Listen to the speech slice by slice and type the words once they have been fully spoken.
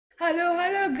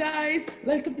Hello guys.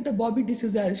 Welcome to the Bobby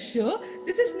D'Souza show.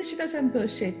 This is Nishita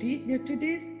Santosh Shetty, your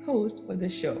today's host for the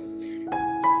show.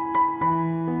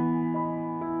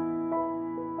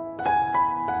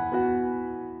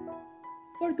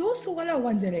 For those who are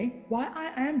wondering why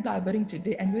I am blabbering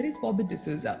today and where is Bobby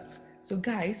D'Souza? So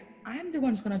guys, I am the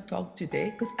one who's gonna talk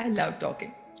today because I love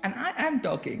talking. And I am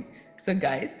talking. So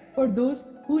guys, for those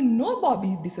who know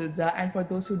Bobby D'Souza and for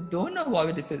those who don't know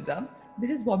Bobby D'Souza, this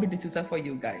is Bobby D'Souza for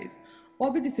you guys.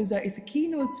 Bobby D'Souza is a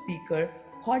keynote speaker,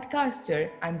 podcaster,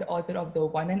 and the author of the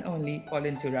one and only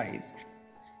Fallen to Rise.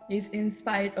 He's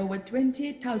inspired over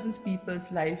 28,000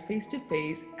 people's life face to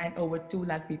face and over 2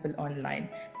 lakh people online.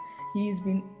 He's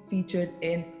been featured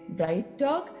in Bright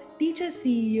Talk, Teacher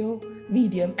CEO,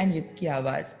 Medium, and Yud Ki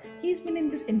Awaaz. He's been in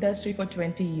this industry for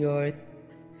 20 years.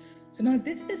 So now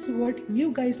this is what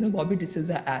you guys know Bobby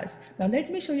D'Souza as. Now let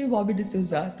me show you Bobby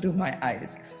D'Souza through my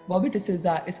eyes. Bobby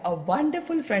D'Souza is a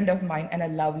wonderful friend of mine and a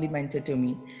lovely mentor to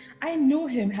me. I know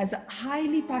him as a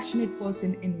highly passionate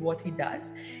person in what he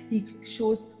does. He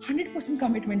shows 100%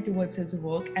 commitment towards his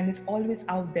work and is always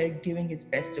out there giving his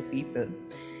best to people.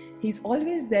 He's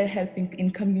always there helping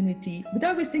in community.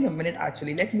 Without wasting a minute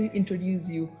actually, let me introduce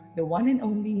you the one and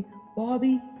only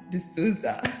Bobby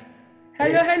D'Souza.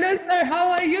 Hello, sir.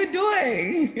 How are you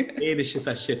doing? Hey,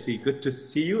 Nishita Shetty. Good to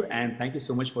see you, and thank you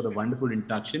so much for the wonderful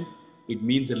introduction. It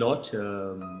means a lot,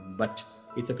 but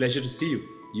it's a pleasure to see you.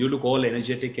 You look all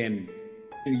energetic, and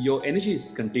your energy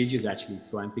is contagious, actually.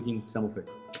 So I'm picking some of it.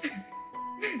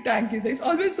 Thank you, sir. It's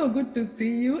always so good to see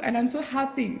you, and I'm so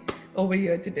happy over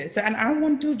here today. So, and I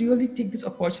want to really take this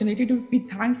opportunity to be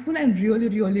thankful and really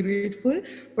grateful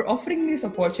for offering me this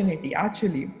opportunity,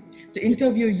 actually, to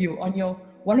interview you on your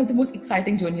one of the most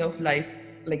exciting journey of life,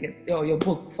 like your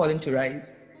book, Fallen to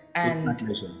Rise. And it's my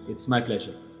pleasure. It's my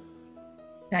pleasure.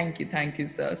 Thank you,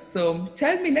 sir. So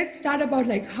tell me, let's start about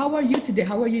like, how are you today?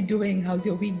 How are you doing? How's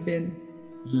your week been?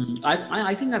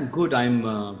 I think I'm good. In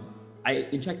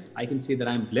fact, I can say that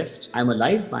I'm blessed. I'm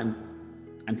alive. I'm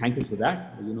thankful for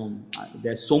that. You know,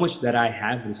 there's so much that I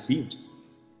have received,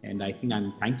 and I think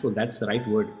I'm thankful. That's the right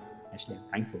word. Actually, I'm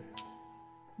thankful.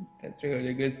 That's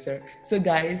really good, sir. So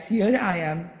guys, here I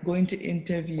am going to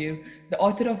interview the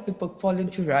author of the book, Fallen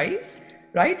to Rise.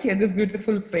 Right here, this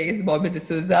beautiful face, Bobby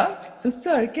D'Souza. So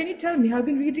sir, can you tell me, I've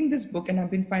been reading this book and I've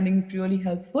been finding it really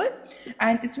helpful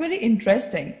and it's very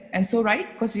interesting. And so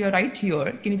because you're right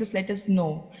here, can you just let us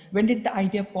know, when did the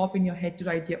idea pop in your head to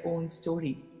write your own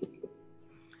story?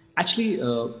 Actually,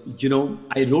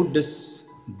 I wrote this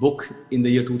book in the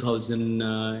year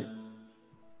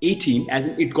 2018, as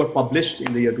it got published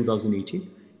in the year 2018.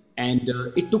 And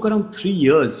it took around 3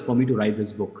 years for me to write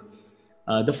this book.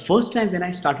 The first time when I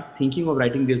started thinking of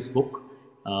writing this book,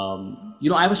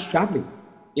 I was traveling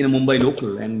in a Mumbai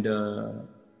local, and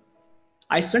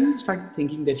I suddenly started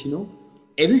thinking that,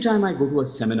 every time I go to a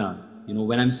seminar,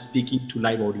 when I'm speaking to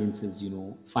live audiences,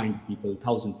 500 people,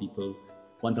 1,000 people,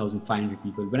 1,500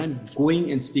 people, when I'm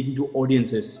going and speaking to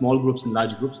audiences, small groups and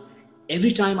large groups,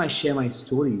 every time I share my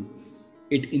story,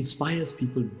 it inspires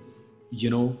people,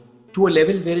 to a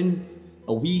level wherein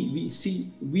we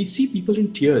see people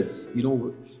in tears.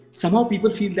 Somehow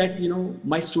people feel that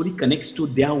my story connects to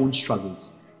their own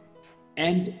struggles,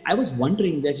 and I was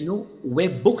wondering that where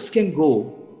books can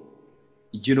go,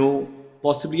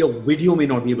 possibly a video may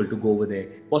not be able to go over there,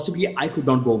 possibly I could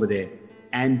not go over there,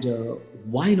 and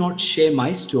why not share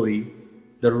my story,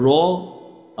 the raw,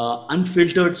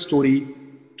 unfiltered story,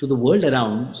 to the world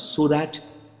around, so that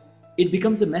it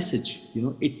becomes a message.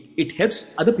 It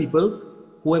helps other people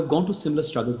who have gone to similar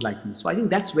struggles like me. So I think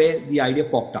that's where the idea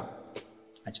popped up,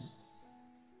 actually.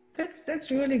 That's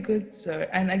really good, sir.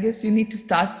 And I guess you need to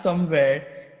start somewhere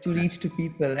to reach to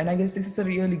people. And I guess this is a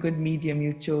really good medium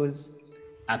you chose.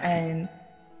 Absolutely. And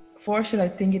for sure, I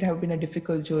think it have been a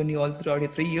difficult journey all throughout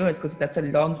your 3 years, because that's a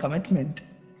long commitment.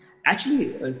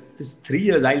 Actually, this 3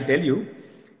 years, I'll tell you,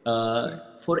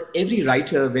 for every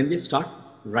writer, when they start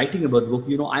writing about the book,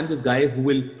 I'm this guy who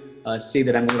will say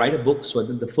that I'm going to write a book. So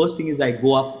the first thing is I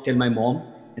go up, tell my mom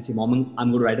and say, Mom, I'm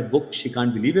going to write a book. She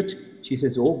can't believe it. She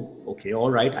says, oh, okay,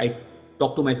 all right. I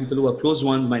talk to my people who are close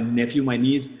ones, my nephew, my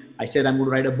niece. I said, I'm going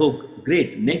to write a book.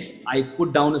 Great. Next, I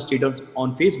put down a status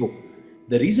on Facebook.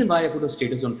 The reason why I put a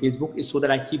status on Facebook is so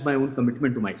that I keep my own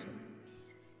commitment to myself.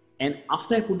 And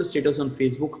after I put the status on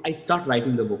Facebook, I start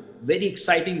writing the book. Very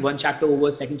exciting. 1 chapter over,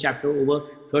 2nd chapter over,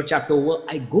 3rd chapter over.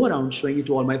 I go around showing it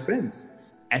to all my friends.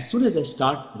 As soon as I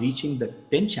start reaching the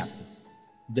 10th chapter,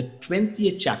 the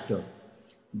 20th chapter,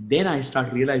 then I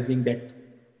start realizing that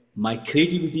my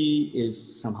creativity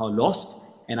is somehow lost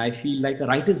and I feel like a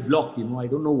writer's block. I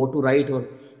don't know what to write, or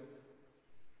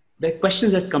there are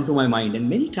questions that come to my mind, and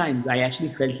many times I actually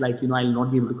felt like, I'll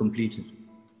not be able to complete it.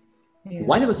 Yeah.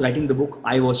 While I was writing the book,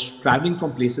 I was traveling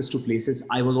from places to places.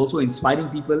 I was also inspiring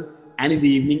people, and in the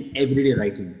evening, every day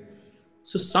writing.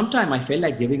 So sometime I felt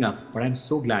like giving up, but I'm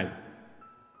so glad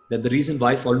that the reason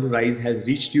why Fallen to Rise has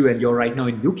reached you and you're right now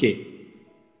in UK,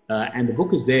 and the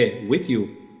book is there with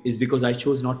you, is because I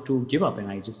chose not to give up, and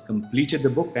I just completed the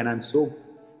book, and I'm so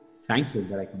thankful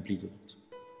that I completed it.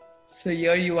 So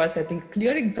here you are setting a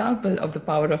clear example of the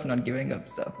power of not giving up.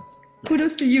 So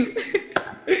kudos to you.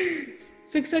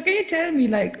 So can you tell me,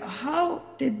 like, how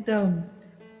did the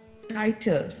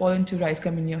title Fallen to Rise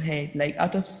come in your head? Like,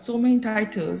 out of so many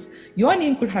titles, your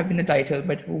name could have been a title,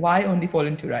 but why only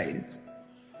Fallen to Rise?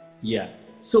 Yeah.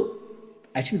 So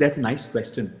actually, that's a nice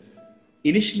question.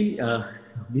 Initially,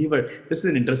 this is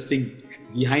an interesting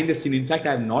behind the scene. In fact,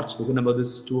 I have not spoken about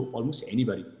this to almost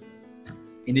anybody.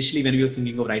 Initially, when we were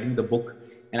thinking of writing the book,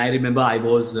 and I remember I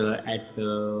was at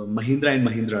Mahindra and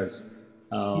Mahindra's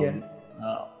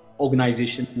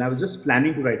organization, and I was just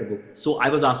planning to write a book. So I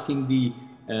was asking the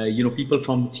people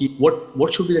from the team,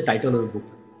 what should be the title of the book?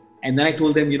 And then I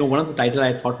told them, one of the title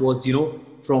I thought was,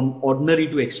 From Ordinary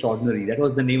to Extraordinary. That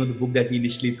was the name of the book that we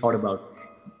initially thought about.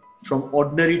 From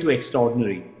Ordinary to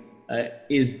Extraordinary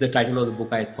is the title of the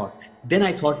book I thought. Then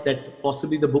I thought that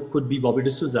possibly the book could be Bobby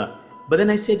D'Souza. But then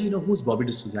I said, who's Bobby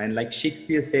D'Souza? And like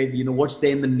Shakespeare said, what's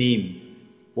there in the name?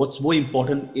 What's more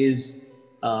important is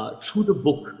through the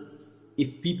book,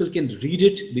 if people can read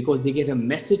it because they get a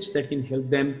message that can help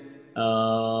them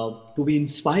to be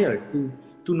inspired,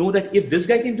 to know that if this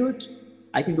guy can do it,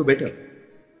 I can do better.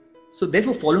 So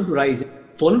therefore, Fallen to Rise.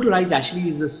 Fallen to Rise actually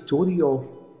is a story of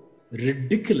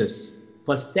ridiculous,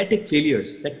 pathetic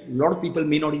failures that a lot of people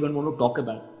may not even want to talk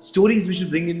about. Stories which will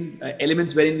bring in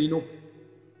elements wherein,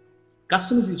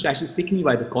 customers used to actually pick me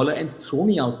by the collar and throw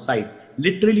me outside,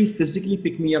 literally physically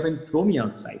pick me up and throw me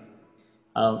outside.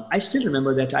 I still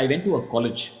remember that I went to a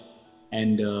college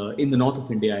and in the north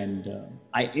of India, and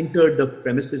I entered the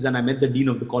premises and I met the dean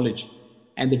of the college.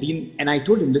 And I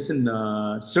told him, listen,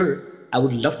 sir, I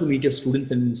would love to meet your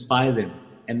students and inspire them.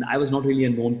 And I was not really a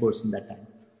known person that time.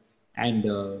 And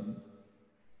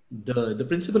the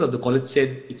principal of the college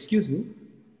said, excuse me,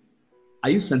 are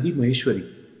you Sandeep Maheshwari?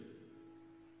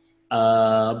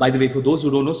 By the way, for those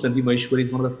who don't know, Sandeep Maheshwari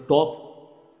is one of the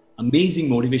top amazing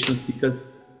motivational speakers.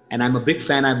 And I'm a big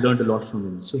fan. I've learned a lot from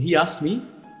him. So he asked me,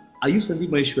 are you Sandeep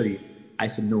Maheshwari? I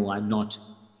said, no, I'm not.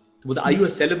 But are you a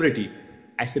celebrity?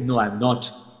 I said, no, I'm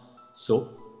not. So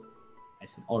I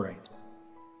said, all right.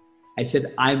 I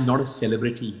said, I'm not a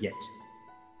celebrity yet.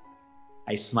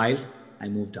 I smiled, I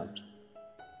moved out.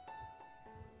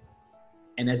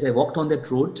 And as I walked on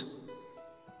that road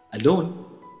alone,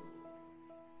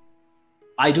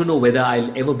 I don't know whether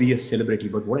I'll ever be a celebrity,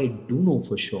 but what I do know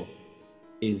for sure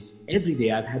is every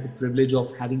day I've had the privilege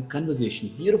of having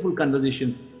conversation, beautiful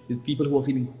conversation with people who are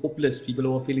feeling hopeless, people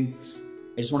who are feeling,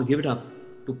 I just want to give it up,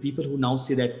 to people who now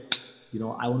say that,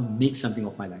 I want to make something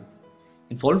of my life.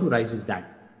 And Fallen to Rise is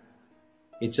that.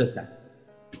 It's just that.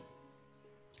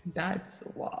 That's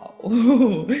wow.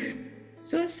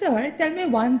 So, sir, tell me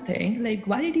one thing. Like,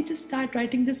 why did you just start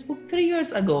writing this book 3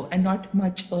 years ago and not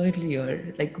much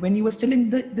earlier? Like, when you were still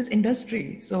in this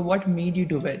industry. So, what made you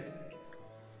do it?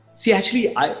 See,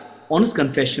 actually, honest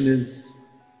confession is,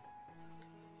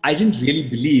 I didn't really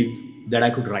believe that I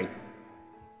could write.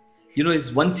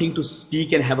 It's one thing to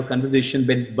speak and have a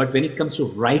conversation, but when it comes to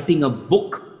writing a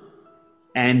book,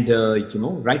 and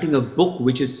writing a book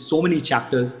which is so many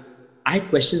chapters, I had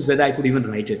questions whether I could even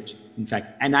write it, in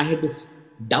fact. And I had this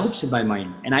doubts in my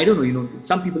mind. And I don't know,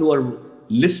 some people who are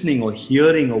listening or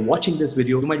hearing or watching this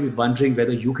video, you might be wondering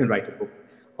whether you can write a book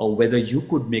or whether you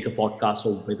could make a podcast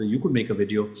or whether you could make a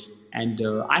video. And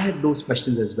I had those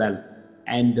questions as well.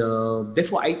 And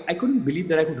therefore, I couldn't believe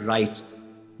that I could write.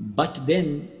 But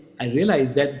then I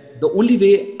realized that the only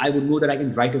way I would know that I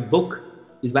can write a book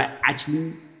is by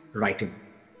actually writing.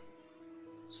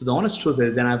 So the honest truth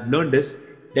is, and I've learned this,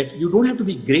 that you don't have to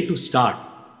be great to start,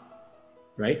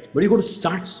 right? But you got to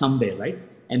start somewhere, right?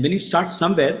 And when you start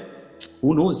somewhere,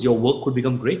 who knows, your work could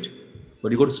become great,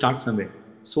 but you got to start somewhere.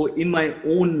 So in my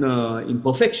own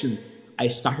imperfections, I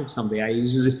started somewhere. I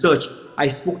researched. I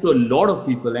spoke to a lot of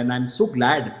people, and I'm so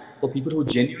glad for people who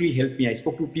genuinely helped me. I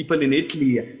spoke to people in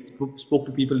Italy, I spoke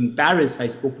to people in Paris, I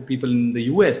spoke to people in the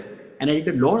US, and I did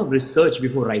a lot of research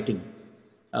before writing.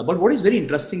 But what is very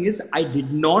interesting is I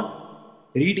did not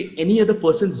read any other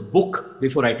person's book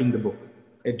before writing the book.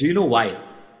 Do you know why?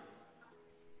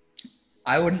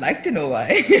 I would like to know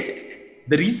why.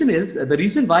 The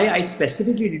reason why I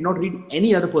specifically did not read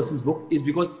any other person's book is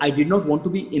because I did not want to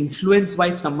be influenced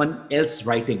by someone else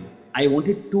writing. I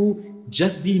wanted to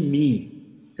just be me,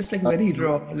 Just like very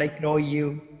raw, like raw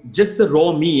you. just the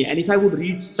raw me. And if I would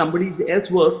read somebody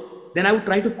else's work, then I would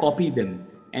try to copy them.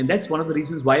 And that's one of the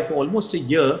reasons why for almost a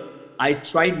year, I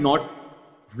tried not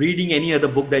reading any other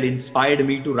book that inspired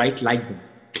me to write like them.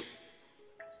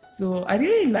 So I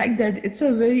really like that. It's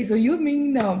a very, so you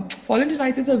mean Fallen to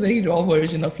Rise is a very raw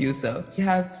version of you, sir. You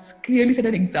have clearly set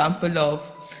an example of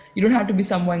you don't have to be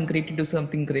someone great to do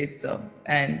something great, sir.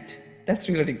 And that's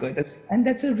really good. And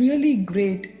that's a really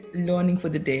great learning for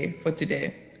the day, for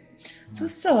today. So,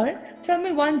 sir, tell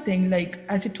me one thing, like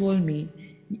as you told me,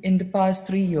 in the past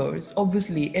 3 years,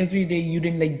 obviously every day you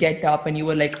didn't like get up and you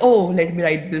were like, oh, let me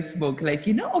write this book. Like,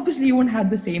 obviously you won't have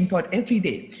the same thought every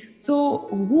day. So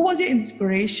who was your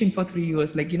inspiration for 3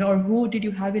 years? Like, or who did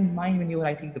you have in mind when you were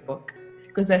writing the book?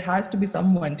 Because there has to be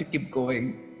someone to keep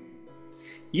going.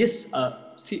 Yes,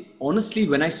 see, honestly,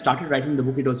 when I started writing the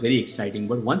book, it was very exciting.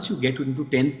 But once you get into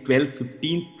 10th, 12th,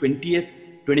 15th, 20th,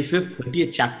 25th,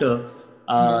 30th chapter,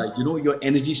 your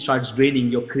energy starts draining,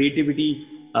 your creativity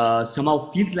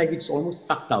somehow feels like it's almost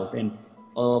sucked out. And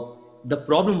the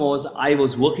problem was I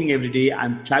was working every day.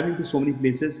 I'm traveling to so many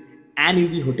places, and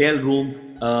in the hotel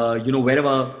room,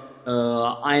 wherever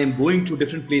I am going to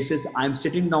different places, I'm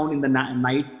sitting down in the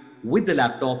night with the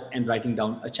laptop and writing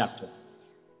down a chapter.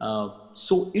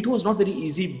 So it was not very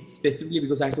easy, specifically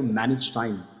because I had to manage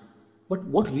time. But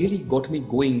what really got me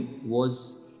going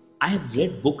was I have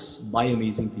read books by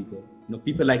amazing people.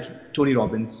 People like Tony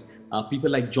Robbins, people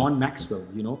like John Maxwell.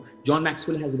 John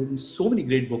Maxwell has written so many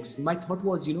great books. My thought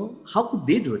was, how could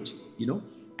they do it?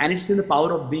 And it's in the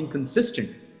power of being consistent.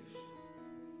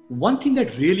 One thing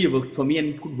that really worked for me,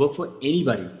 and it could work for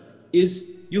anybody,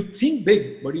 is you think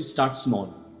big, but you start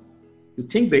small. You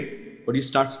think big, but you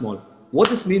start small. What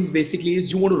this means basically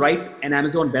is you want to write an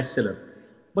Amazon bestseller,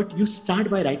 but you start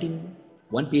by writing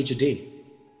 1 page a day.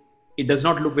 It does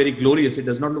not look very glorious. It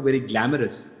does not look very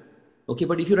glamorous. Okay,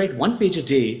 but if you write 1 page a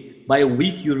day, by a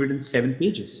week, you've written 7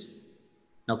 pages.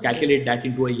 Now calculate that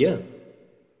into a year.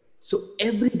 So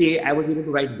every day I was able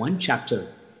to write 1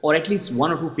 chapter or at least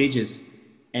 1 or 2 pages.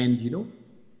 And,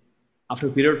 after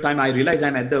a period of time, I realized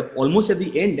I'm almost at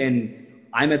the end and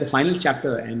I'm at the final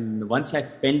chapter. And once I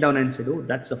penned down and said, oh,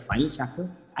 that's the final chapter,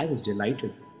 I was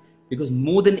delighted. Because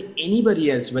more than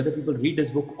anybody else, whether people read this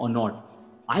book or not,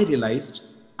 I realized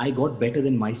I got better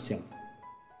than myself.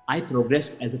 I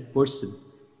progressed as a person,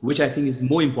 which I think is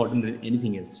more important than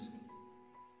anything else.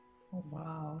 Oh,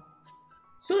 wow.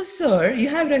 So, sir, you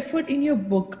have referred in your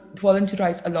book, Fallen to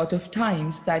Rise, a lot of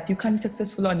times that you can't be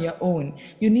successful on your own.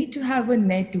 You need to have a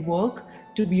network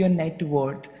to be your net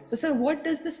worth. So, sir, what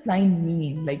does this line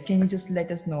mean? Like, can you just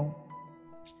let us know?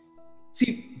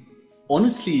 See,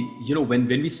 honestly, when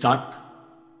we start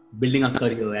building our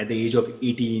career at the age of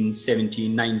 18,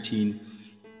 17, 19,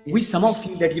 we somehow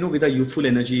feel that, with our youthful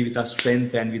energy, with our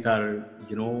strength and with our,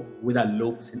 with our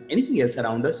looks and anything else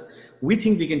around us, we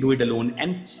think we can do it alone.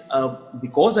 And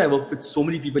because I work with so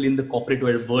many people in the corporate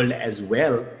world as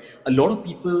well, a lot of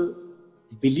people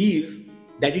believe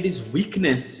that it is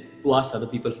weakness to ask other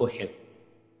people for help.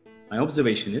 My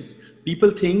observation is people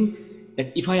think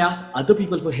that if I ask other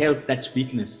people for help, that's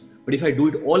weakness. But if I do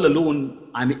it all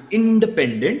alone, I'm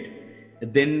independent,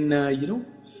 then,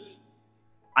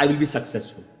 I will be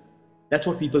successful. That's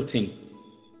what people think.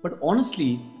 But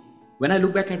honestly, when I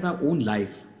look back at my own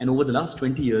life and over the last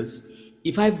 20 years,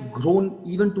 if I've grown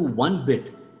even to 1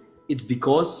 bit, it's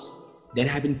because there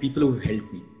have been people who have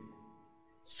helped me.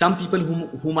 Some people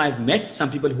whom I've met, some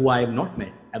people who I have not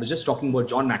met. I was just talking about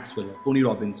John Maxwell or Tony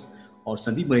Robbins or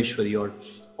Sandeep Maheshwari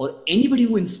or anybody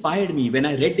who inspired me when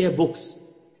I read their books.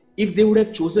 If they would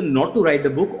have chosen not to write the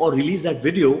book or release that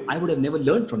video, I would have never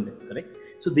learned from them, correct?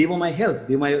 So they were my help.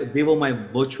 They were my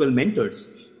virtual mentors.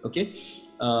 Okay.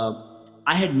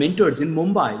 I had mentors in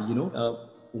Mumbai,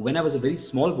 when I was a very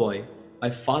small boy, my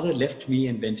father left me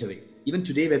and went away. Even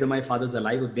today, whether my father's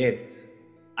alive or dead,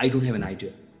 I don't have an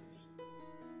idea.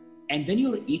 And when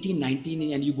you're 18,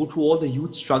 19 and you go through all the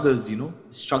youth struggles,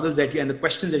 struggles that you and the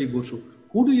questions that you go through,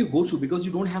 who do you go to? Because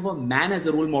you don't have a man as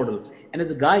a role model. And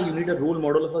as a guy, you need a role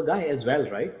model of a guy as well,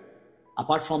 right?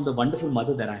 Apart from the wonderful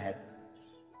mother that I had.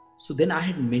 So then I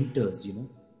had mentors,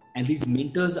 and these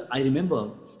mentors, I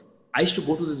remember I used to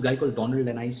go to this guy called Donald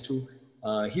and he used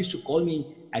to call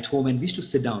me at home and we used to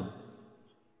sit down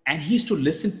and he used to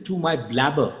listen to my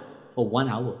blabber for 1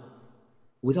 hour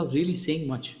without really saying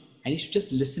much. And he used to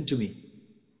just listen to me.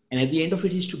 And at the end of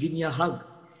it, he used to give me a hug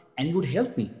and he would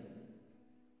help me.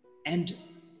 And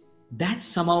that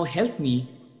somehow helped me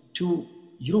to,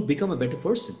 become a better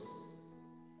person.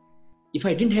 If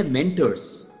I didn't have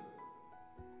mentors,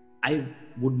 I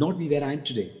would not be where I am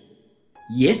today.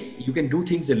 Yes, you can do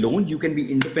things alone, you can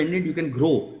be independent, you can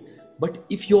grow. But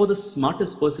if you're the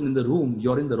smartest person in the room,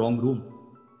 you're in the wrong room.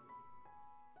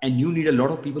 And you need a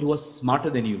lot of people who are smarter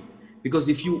than you. Because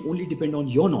if you only depend on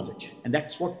your knowledge, and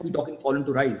that's what we talk in Fallen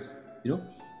to Rise, you know.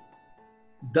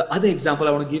 The other example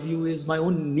I want to give you is my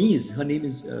own niece. Her name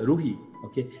is Ruhi.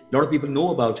 Okay, a lot of people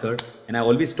know about her, and I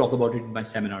always talk about it in my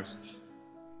seminars.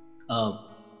 Uh,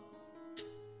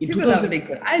 in She's a 2000, lovely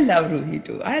girl. I love Ruhi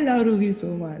too. I love Ruhi so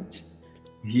much.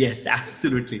 yes,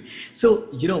 absolutely. So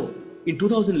in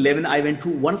 2011, I went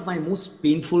through one of my most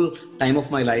painful time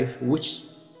of my life, which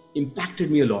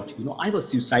impacted me a lot. I was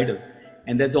suicidal,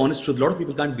 and that's the honest truth. A lot of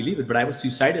people can't believe it, but I was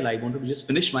suicidal. I wanted to just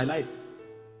finish my life,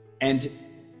 and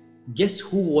guess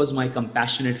who was my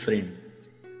compassionate friend?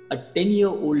 A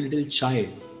 10-year-old little child.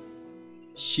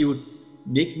 She would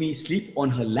make me sleep on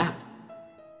her lap,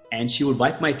 and she would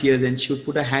wipe my tears, and she would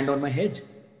put her hand on my head,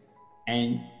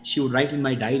 and she would write in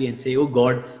my diary and say, "Oh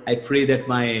God, I pray that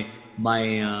my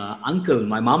uncle,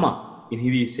 my mama," in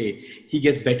Hindi say, "he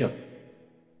gets better."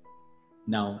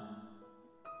 Now,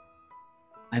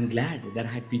 I'm glad that I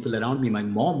had people around me, my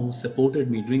mom who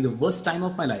supported me during the worst time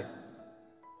of my life.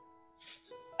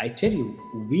 I tell you,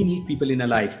 we need people in our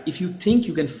life. If you think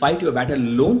you can fight your battle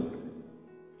alone,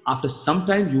 after some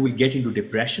time you will get into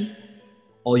depression,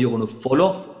 or you're going to fall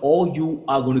off, or you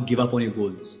are going to give up on your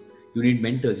goals. You need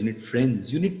mentors, you need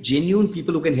friends, you need genuine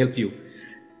people who can help you.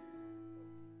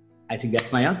 I think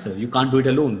that's my answer. You can't do it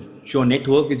alone. Your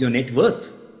network is your net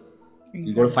worth.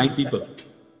 You got to find people.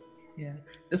 Yeah.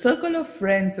 The circle of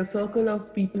friends, the circle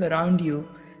of people around you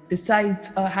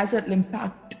has an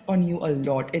impact on you a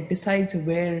lot. It decides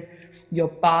where your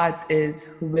path is,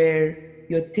 where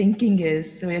your thinking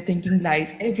is, where your thinking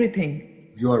lies,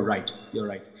 everything. You're right. You're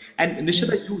right. And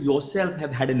Nishita, you yourself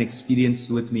have had an experience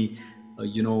with me.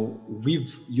 You've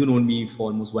known me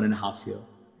for almost 1.5 years.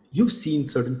 You've seen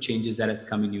certain changes that has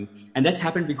come in you, and that's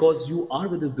happened because you are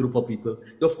with this group of people.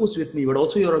 You're of course with me, but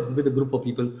also you're with a group of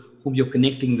people whom you're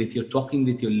connecting with, you're talking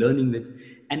with, you're learning with,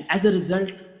 and as a result,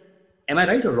 am I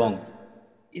right or wrong?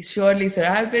 Surely, sir.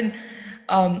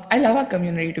 I love our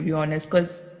community, to be honest,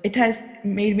 because it has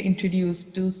made me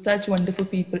introduced to such wonderful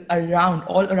people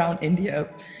all around India.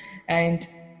 And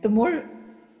the more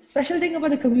special thing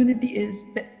about the community is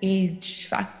the age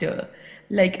factor.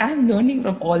 Like, I'm learning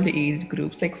from all the age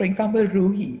groups. Like, for example,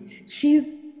 Ruhi,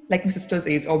 she's like my sister's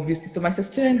age, obviously. So my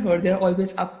sister and her, they're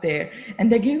always up there.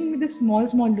 And they're giving me the small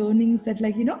learnings that,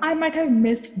 I might have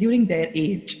missed during their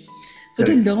age. So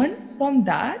to learn from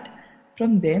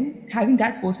them, having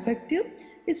that perspective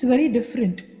is very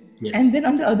different. Yes. And then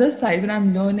on the other side, when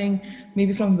I'm learning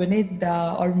maybe from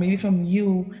Vinita or maybe from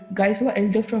you, guys who are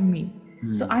elder from me.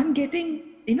 So I'm getting,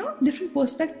 different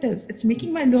perspectives. It's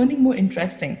making my learning more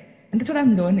interesting. And that's what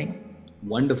I'm learning.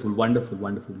 Wonderful, wonderful,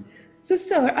 wonderful. So,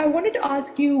 sir, I wanted to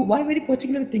ask you one very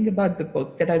particular thing about the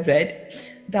book that I read,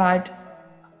 that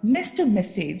mess to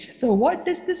message. So what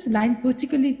does this line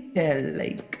particularly tell?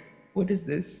 Like, what is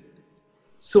this?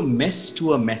 So mess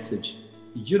to a message.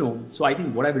 So I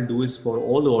think what I will do is, for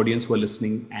all the audience who are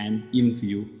listening, and even for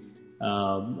you,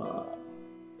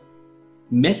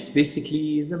 mess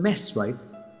basically is a mess, right?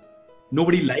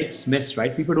 Nobody likes mess,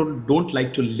 right? People don't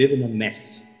like to live in a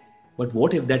mess. But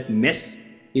what if that mess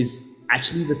is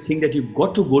actually the thing that you've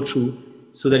got to go through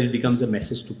so that it becomes a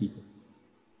message to people?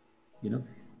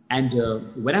 And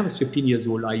when I was 15 years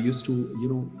old, I used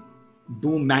to,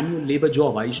 do manual labor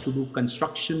job. I used to do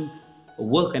construction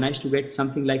work, and I used to get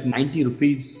something like 90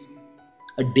 rupees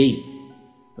a day.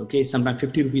 Okay, sometimes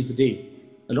 50 rupees a day.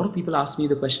 A lot of people ask me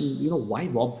the question, why,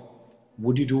 Bob,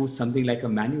 would you do something like a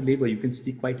manual labor? You can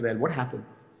speak quite well. What happened?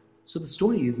 So the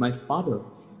story is, my father,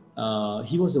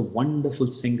 he was a wonderful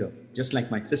singer, just like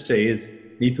my sister is,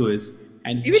 Neetu is.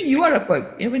 And even you are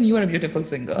a beautiful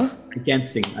singer. I can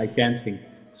sing.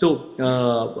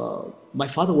 So my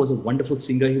father was a wonderful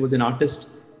singer. He was an artist,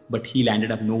 but he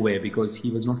landed up nowhere because he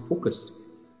was not focused.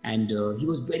 And he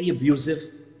was very abusive.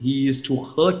 He used to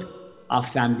hurt our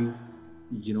family,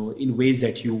 in ways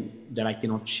that I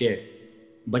cannot share.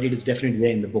 But it is definitely there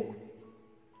in the book.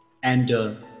 And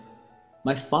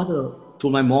my father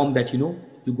told my mom that,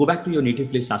 you go back to your native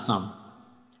place, Assam,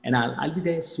 and I'll be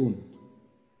there soon.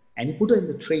 And he put her in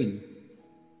the train,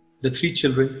 the 3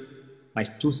 children, my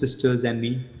 2 sisters and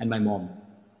me, and my mom.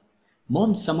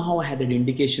 Mom somehow had an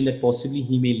indication that possibly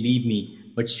he may leave me,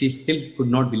 but she still could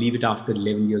not believe it after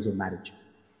 11 years of marriage.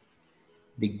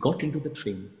 They got into the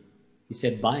train. He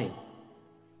said, bye.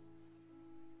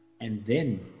 And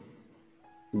then,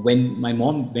 when my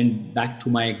mom went back to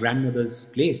my grandmother's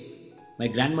place, my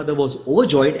grandmother was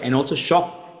overjoyed and also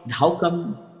shocked. How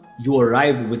come you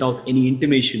arrived without any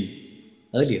intimation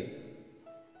earlier?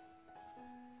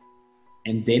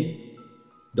 And then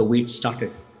the wait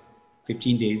started.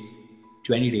 15 days,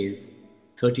 20 days,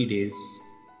 30 days.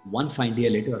 One fine day, a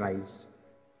letter arrives,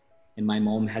 and my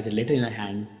mom has a letter in her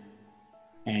hand,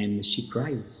 and she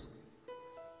cries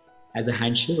as her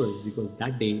hand shivers, because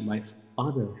that day my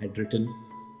father had written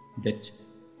that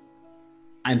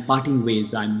I'm parting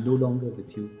ways, I'm no longer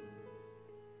with you.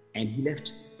 And he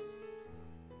left.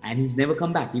 And he's never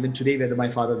come back. Even today, whether my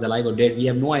father's alive or dead, we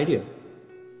have no idea.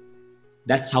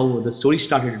 That's how the story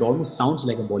started. It almost sounds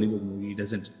like a Bollywood movie,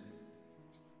 doesn't it?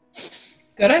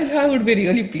 Karan Jha would be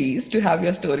really pleased to have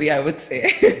your story, I would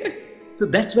say. So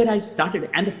that's where I started.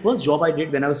 And the first job I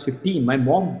did when I was 15, my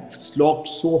mom slogged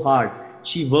so hard.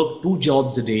 She worked 2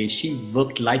 jobs a day. She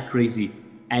worked like crazy.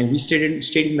 And we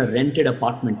stayed in a rented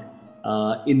apartment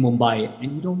in Mumbai.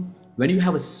 And when you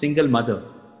have a single mother,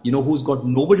 who's got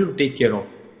nobody to take care of,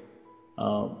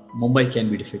 Mumbai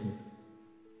can be difficult.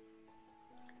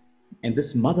 And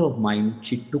this mother of mine,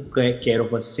 she took care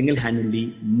of us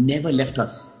single-handedly, never left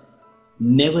us,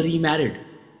 never remarried.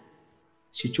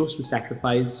 She chose to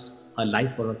sacrifice her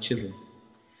life for her children.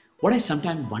 What I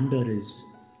sometimes wonder is,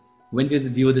 when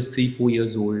we were this 3-4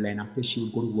 years old, and after she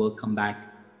would go to work, come back,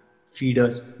 feed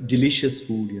us delicious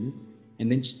food,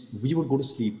 and then we would go to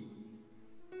sleep.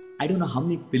 I don't know how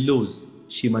many pillows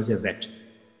she must have wet.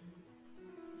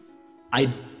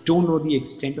 I don't know the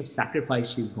extent of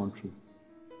sacrifice she's gone through.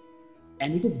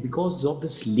 And it is because of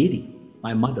this lady,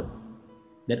 my mother,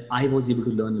 that I was able to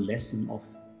learn a lesson of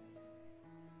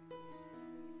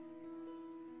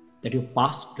that your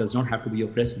past does not have to be your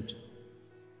present.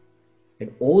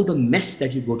 That all the mess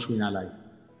that you go through in our life,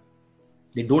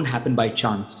 they don't happen by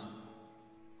chance.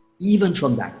 Even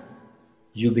from that,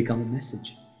 you become a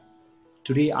message.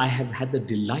 Today, I have had the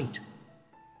delight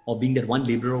of being that one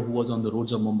laborer who was on the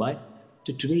roads of Mumbai,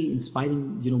 to today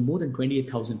inspiring, more than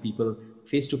 28,000 people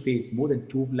face to face, more than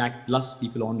 2 lakh plus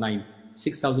people online,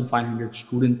 6,500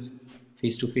 students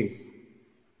face to face.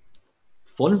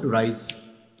 Fallen to Rise,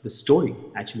 the story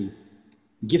actually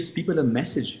gives people a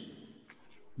message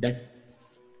that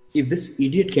if this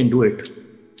idiot can do it,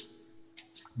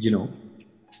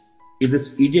 if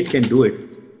this idiot can do it,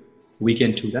 we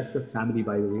can too. That's the family,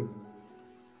 by the way.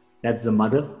 That's the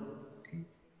mother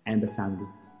and the family.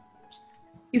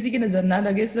 किसी की नजर ना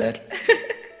लगे sir.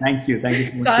 Thank you so much.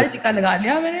 Star टिका लगा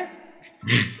लिया मैंने.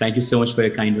 Thank you so much for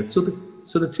your kind words.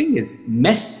 So the thing is,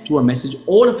 mess to a message.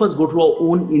 All of us go through our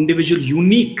own individual,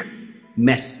 unique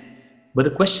mess. But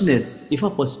the question is, if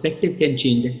our perspective can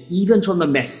change, and even from the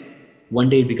mess, one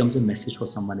day it becomes a message for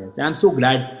someone else. And I'm so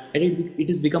glad that it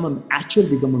has become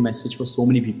a message for so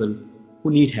many people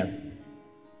who need help.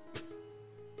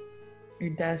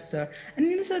 It does, sir.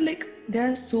 And sir,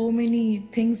 there are so many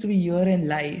things we hear in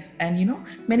life, and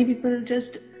many people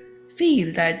just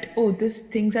feel that, oh, these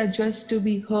things are just to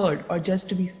be heard or just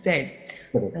to be said,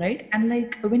 right? And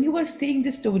when you were saying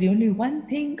this story, only one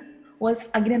thing was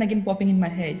again and again popping in my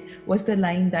head was the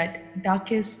line that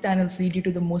darkest tunnels lead you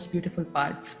to the most beautiful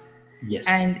paths. Yes.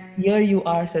 And here you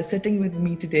are, sir, sitting with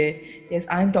me today. Yes,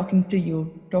 I'm talking to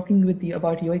you, talking with you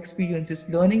about your experiences,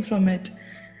 learning from it.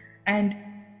 And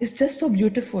it's just so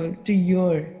beautiful to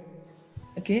hear.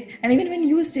 Okay. And even when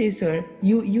you say, sir,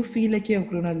 you feel like you have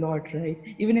grown a lot, right?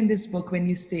 Even in this book, when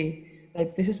you say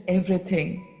that this is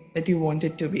everything that you want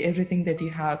it to be, everything that you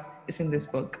have is in this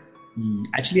book.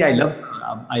 Actually, I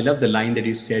love the line that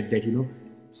you said that,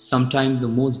 sometimes the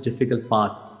most difficult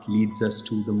path leads us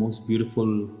to the most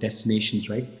beautiful destinations,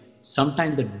 right?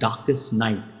 Sometimes the darkest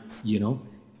night,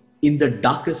 in the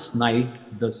darkest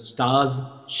night, the stars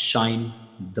shine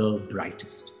the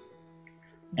brightest.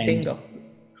 And bingo.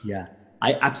 Yeah,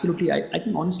 I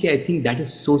think honestly, I think that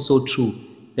is so true.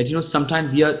 That,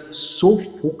 sometimes we are so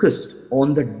focused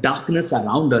on the darkness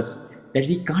around us that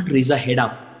we can't raise our head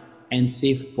up and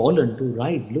say, fallen to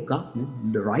rise, look up,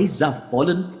 man. Rise up,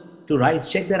 fallen to rise,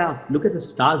 check that out, look at the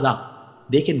stars up.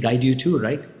 They can guide you too,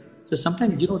 right? So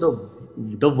sometimes,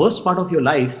 the worst part of your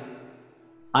life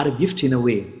are a gift in a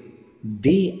way.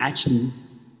 They actually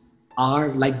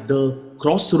are like the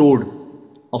crossroad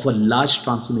of a large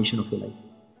transformation of your life,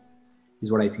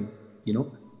 is what I think.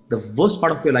 The worst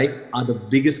part of your life are the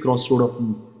biggest crossroad of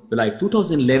your life.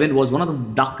 2011 was one of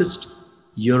the darkest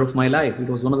year of my life. It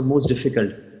was one of the most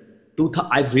difficult.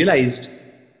 I've realized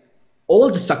all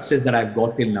the success that I've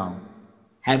got till now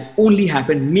have only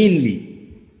happened mainly.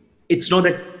 It's not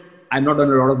that I've not done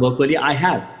a lot of work earlier. I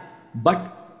have.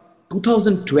 But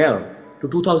 2012 to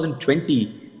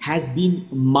 2020 has been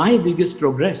my biggest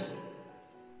progress.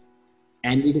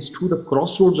 And it is through the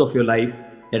crossroads of your life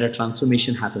that a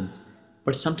transformation happens.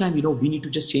 But sometimes, we need to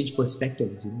just change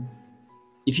perspectives.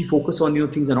 If you focus on,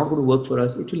 things are not going to work for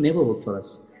us, it will never work for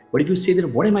us. But if you say that,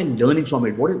 what am I learning from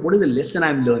it? What is the lesson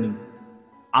I'm learning?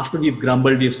 After we've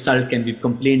grumbled, we've sulked, and we've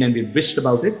complained, and we've wished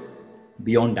about it,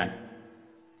 beyond that,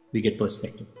 we get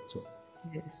perspective. So,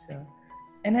 Yes, sir.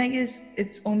 And I guess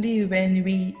it's only when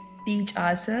we teach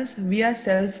ourselves, we are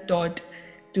self taught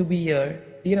to be here.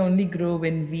 We can only grow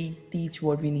when we teach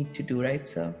what we need to do, right,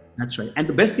 sir? that's right. And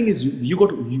the best thing is, we got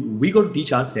to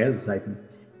teach ourselves, I think,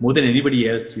 more than anybody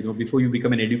else. Before you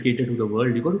become an educator to the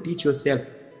world, you got to teach yourself.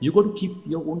 You got to keep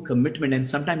your own commitment. And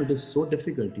sometimes it is so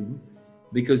difficult,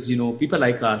 because, people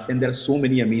like us, and there are so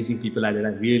many amazing people that I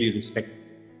really respect.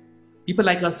 People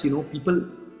like us, people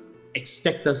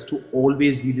expect us to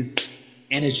always be this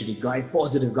energetic guy,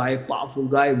 positive guy, powerful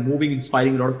guy, moving,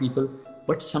 inspiring a lot of people.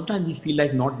 But sometimes we feel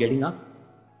like not getting up.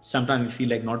 Sometimes we feel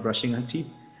like not brushing our teeth.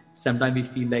 Sometimes we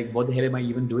feel like, what the hell am I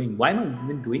even doing? Why am I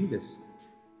even doing this?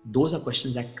 Those are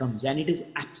questions that comes, and it is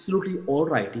absolutely all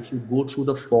right if you go through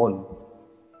the fall.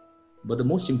 But the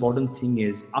most important thing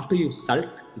is, after you've sulked,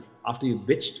 after you've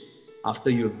bitched, after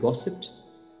you've gossiped,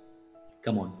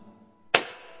 come on,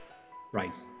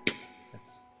 rise.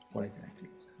 That's what I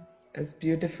think. It's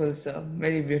beautiful, sir.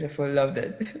 Very beautiful. Loved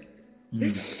it.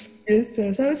 Mm. Yes,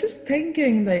 sir. So I was just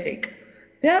thinking, like,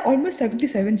 there are almost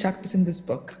 77 chapters in this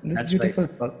book, this That's beautiful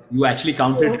right. book. You actually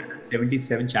counted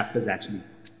 77 chapters, actually.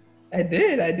 I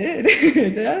did.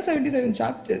 There are 77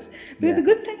 chapters. But Yeah. the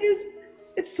good thing is,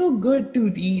 it's so good to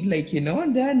read, like,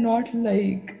 they're not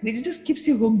like, it just keeps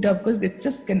you hooked up because it's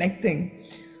just connecting.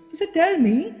 So tell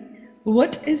me,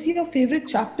 what is your favorite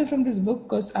chapter from this book?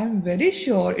 Because I'm very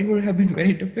sure it would have been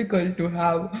very difficult to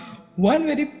have one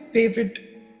very favorite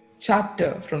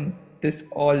chapter from this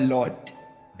all lot.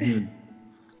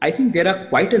 I think there are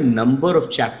quite a number of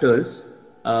chapters,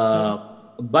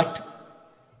 but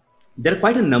there are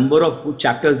quite a number of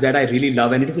chapters that I really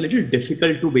love, and it is a little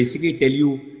difficult to basically tell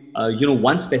you,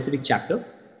 one specific chapter.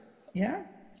 Yeah.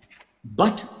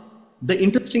 But the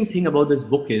interesting thing about this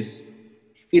book is,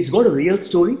 it's got a real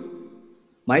story,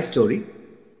 my story,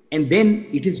 and then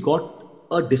it has got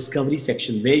a discovery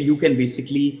section where you can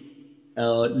basically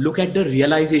look at the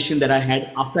realization that I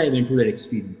had after I went through that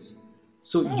experience.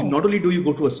 So you not only do you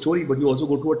go to a story, but you also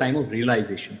go to a time of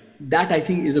realization. That, I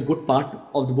think, is a good part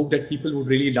of the book that people would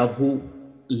really love, who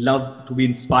love to be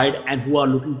inspired and who are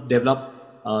looking to develop,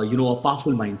 a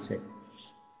powerful mindset.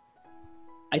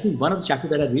 I think one of the chapters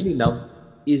that I really love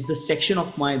is the section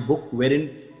of my book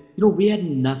wherein, we had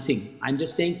nothing. I'm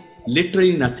just saying,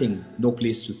 literally nothing. No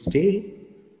place to stay,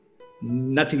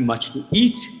 nothing much to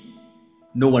eat,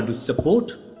 no one to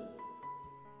support.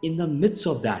 In the midst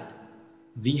of that,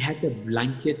 we had the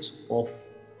blanket of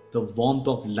the warmth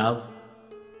of love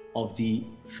of the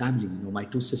family. My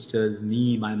two sisters,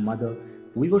 me, my mother,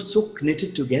 we were so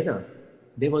knitted together.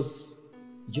 There was,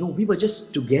 we were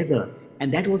just together, and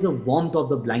that was the warmth of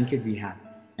the blanket we had.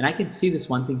 And I can say this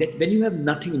one thing, that when you have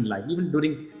nothing in life, even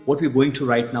during what we're going through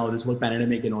right now, this whole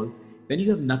pandemic and all, when you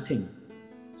have nothing,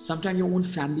 sometimes your own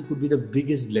family could be the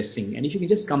biggest blessing. And if you can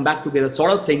just come back together,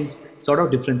 sort of things, sort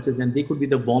of differences, and they could be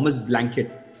the warmest blanket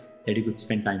that you could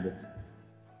spend time with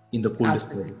in the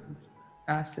coldest weather.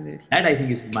 Absolutely. That, I think,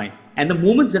 is mine. And the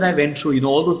moments that I went through,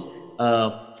 all those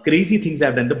crazy things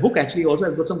I've done. The book actually also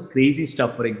has got some crazy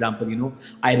stuff. For example,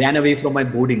 I ran away from my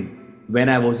boarding when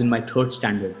I was in my third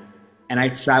standard. And I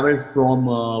traveled from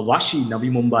Vashi,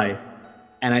 Navi Mumbai.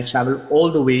 And I traveled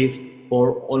all the way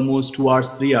for almost 2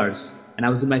 hours, 3 hours. And I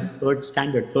was in my third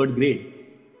standard, third grade.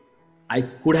 I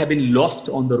could have been lost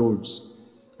on the roads.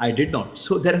 I did not.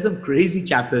 So there are some crazy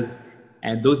chapters,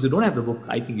 and those who don't have the book,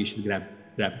 I think you should grab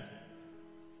it.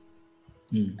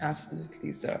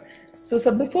 Absolutely, sir.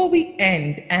 So before we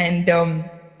end, and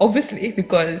obviously,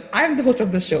 because I'm the host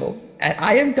of the show and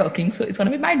I am talking, so it's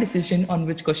going to be my decision on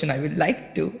which question I would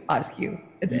like to ask you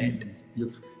at the end.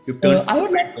 You've turned I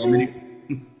would like dominant.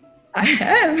 I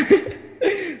am.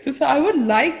 So I would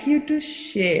like you to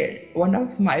share one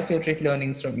of my favorite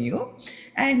learnings from you.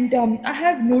 And I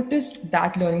have noticed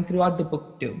that learning throughout the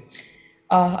book too,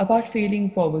 about failing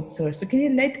forward, sir. So can you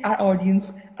let our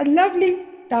audience, our lovely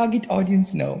target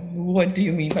audience, know what do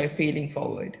you mean by failing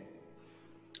forward?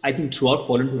 I think throughout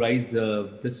Fallen to Rise,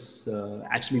 this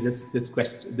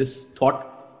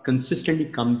thought consistently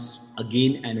comes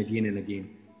again and again and again.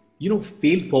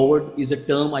 Fail forward is a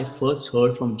term I first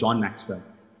heard from John Maxwell.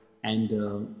 And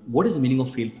what is the meaning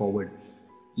of fail forward?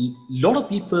 A lot of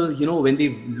people, when they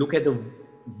look at the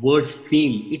word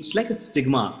fail, it's like a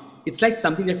stigma. It's like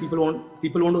something that people want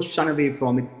to shun away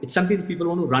from. It's something that people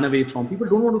want to run away from. People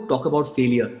don't want to talk about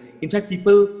failure. In fact,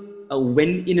 people,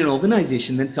 when in an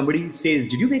organization, when somebody says,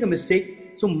 did you make a mistake?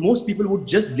 So most people would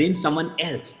just blame someone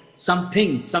else,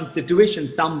 something, some situation,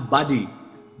 somebody,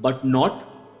 but not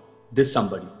this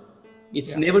somebody.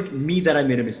 It's Yeah. never me that I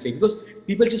made a mistake, because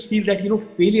people just feel that,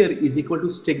 failure is equal to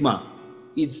stigma,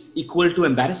 is equal to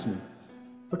embarrassment.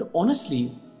 But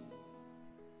honestly,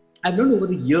 I've learned over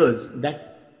the years that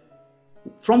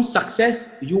from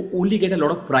success, you only get a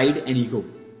lot of pride and ego,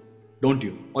 don't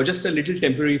you? Or just a little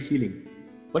temporary feeling.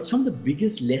 But some of the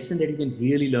biggest lesson that you can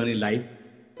really learn in life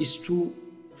is through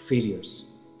failures.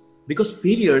 Because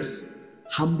failures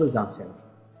humbles ourselves.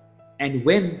 And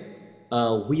when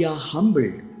we are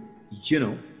humbled, you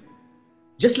know,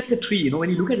 just like a tree, when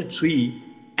you look at a tree,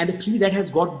 and the tree that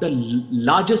has got the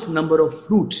largest number of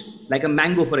fruit, like a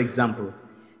mango, for example,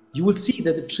 you will see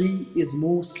that the tree is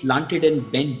more slanted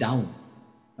and bent down.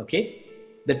 Okay?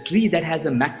 The tree that has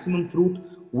the maximum fruit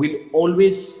will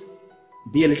always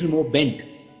be a little more bent.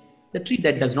 The tree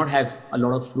that does not have a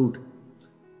lot of fruit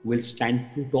will stand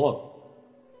too tall.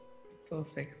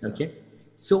 Perfect, sir. Okay?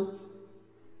 So,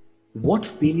 what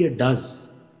failure does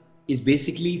is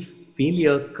basically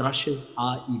failure crushes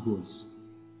our egos.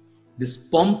 This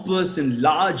pompous and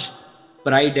large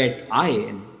pride that I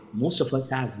and most of us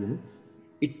have,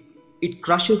 it it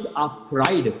crushes our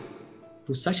pride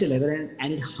to such a level,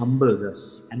 and it humbles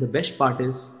us. And the best part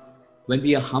is, when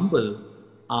we are humble,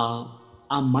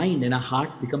 our mind and our heart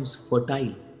becomes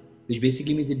fertile, which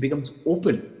basically means it becomes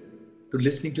open to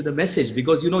listening to the message,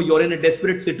 because you're in a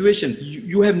desperate situation.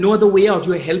 You have no other way out.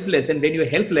 You're helpless, and when you're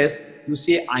helpless, you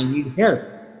say, I need help.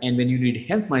 And when you need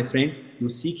help, my friend, you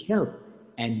seek help,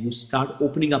 and you start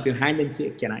opening up your hand and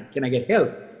say, can I get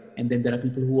help? And then there are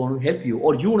people who want to help you,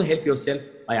 or you want to help yourself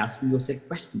by asking yourself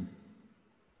questions.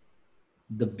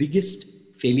 The biggest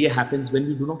failure happens when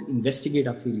we do not investigate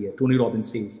our failure, Tony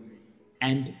Robbins says.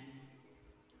 And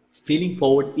failing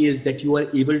forward is that you are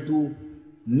able to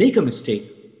make a mistake,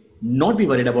 not be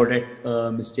worried about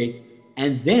that mistake,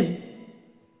 and then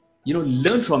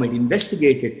learn from it,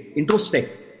 investigate it, introspect,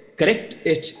 correct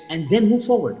it, and then move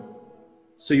forward.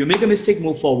 So you make a mistake,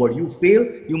 move forward. You fail,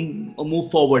 you move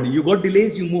forward. You got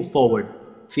delays, you move forward.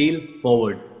 Fail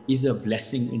forward is a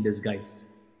blessing in disguise.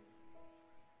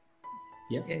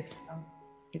 Yeah. Yes,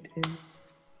 it is.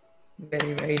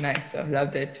 Very, very nice, sir.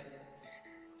 Loved it.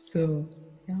 So,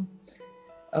 yeah.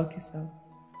 Okay, sir.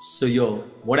 So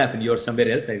what happened? You're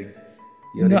somewhere else, I think.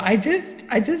 No, I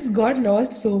just got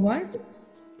lost so much.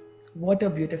 What a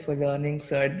beautiful learning,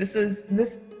 sir. This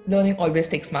learning always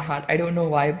takes my heart. I don't know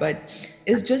why, but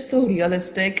it's just so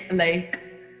realistic. Like,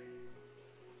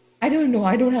 I don't know.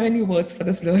 I don't have any words for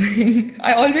this learning.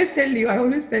 I always tell you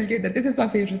that this is my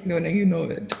favorite learning. You know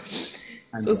it.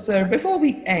 So, sir, before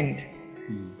we end,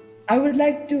 I would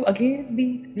like to again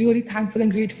be really thankful and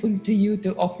grateful to you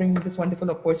to offering me this wonderful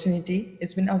opportunity.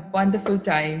 It's been a wonderful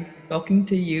time talking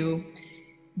to you,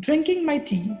 drinking my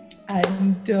tea,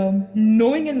 and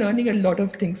knowing and learning a lot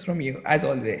of things from you, as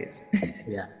always.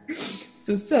 Yeah.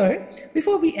 So, sir,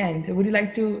 before we end, would you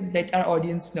like to let our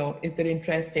audience know if they're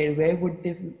interested, where would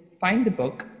they find the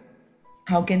book?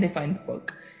 How can they find the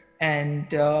book? And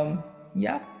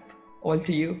yeah, all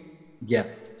to you. Yeah.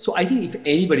 So I think if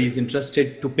anybody is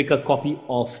interested to pick a copy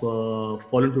of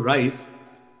Fallen to Rise,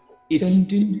 it is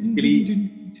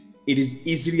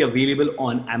easily available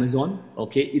on Amazon.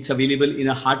 Okay, it's available in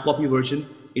a hard copy version.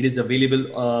 It is available,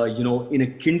 in a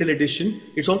Kindle edition.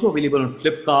 It's also available on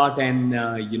Flipkart and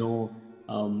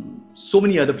so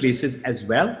many other places as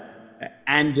well.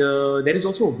 And there is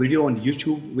also a video on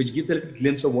YouTube which gives a little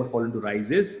glimpse of what Fallen to Rise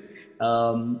is.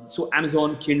 So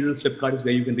Amazon, Kindle, Flipkart is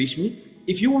where you can reach me.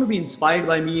 If you want to be inspired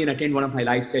by me and attend one of my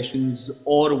live sessions,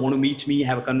 or want to meet me,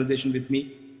 have a conversation with me,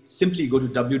 simply go to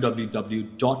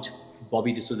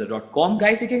www.bobbydisouza.com.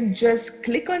 Guys, you can just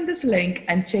click on this link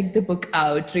and check the book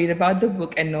out, read about the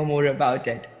book, and know more about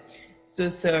it. So,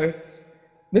 sir,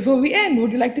 before we end,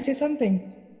 would you like to say something?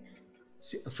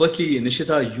 Firstly,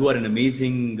 Nishita, you are an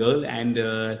amazing girl, and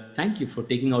thank you for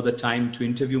taking out the time to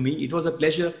interview me. It was a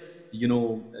pleasure,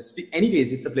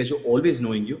 anyways, it's a pleasure always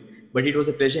knowing you. But it was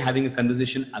a pleasure having a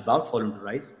conversation about Fallen to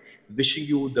Rise. Wishing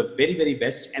you the very, very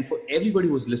best. And for everybody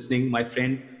who's listening, my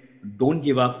friend, don't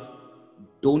give up,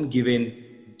 don't give in,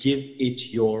 give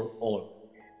it your all.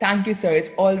 Thank you, sir.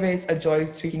 It's always a joy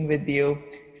speaking with you.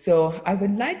 So I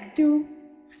would like to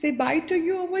say bye to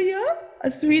you over here.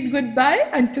 A sweet goodbye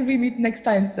until we meet next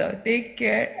time, sir. Take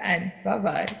care and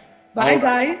bye-bye. Bye,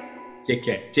 guys. Take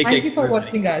care. Thank you for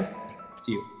watching us.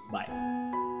 See you. Bye.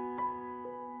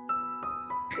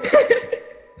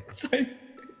 Sorry.